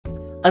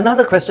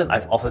Another question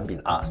I've often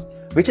been asked,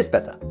 which is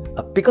better,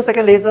 a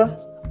picosecond laser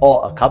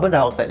or a carbon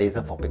dioxide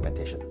laser for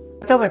pigmentation?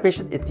 I tell my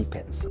patient it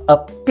depends. A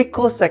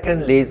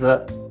picosecond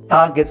laser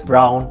targets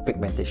brown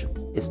pigmentation.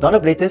 It's not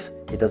ablative,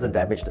 it doesn't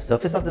damage the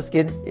surface of the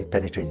skin, it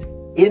penetrates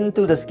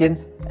into the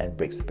skin and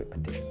breaks the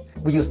pigmentation.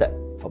 We use that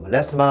for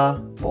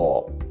melasma,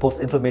 for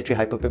post-inflammatory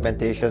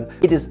hyperpigmentation.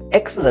 It is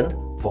excellent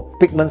for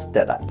pigments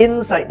that are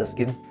inside the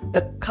skin.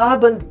 The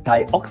carbon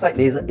dioxide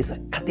laser is a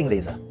cutting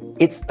laser.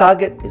 Its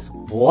target is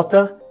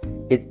water.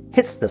 It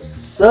hits the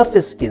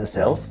surface skin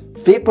cells,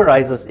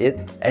 vaporizes it,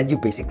 and you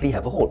basically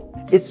have a hole.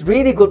 It's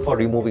really good for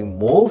removing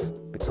moles,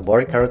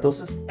 seborrheic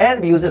keratosis,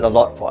 and we use it a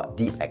lot for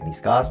deep acne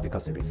scars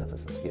because it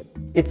resurfaces the skin.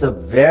 It's a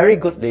very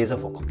good laser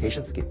for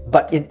Caucasian skin.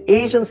 But in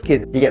Asian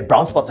skin, you get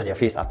brown spots on your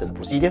face after the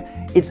procedure.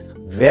 It's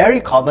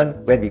very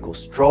common when we go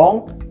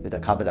strong with the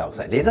carbon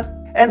dioxide laser.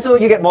 And so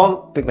you get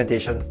more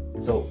pigmentation.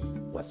 So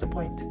what's the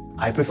point?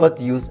 I prefer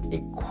to use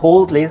a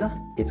cold laser.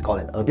 It's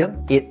called an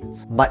erbium.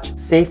 It's much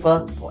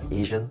safer for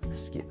Asian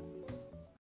skin.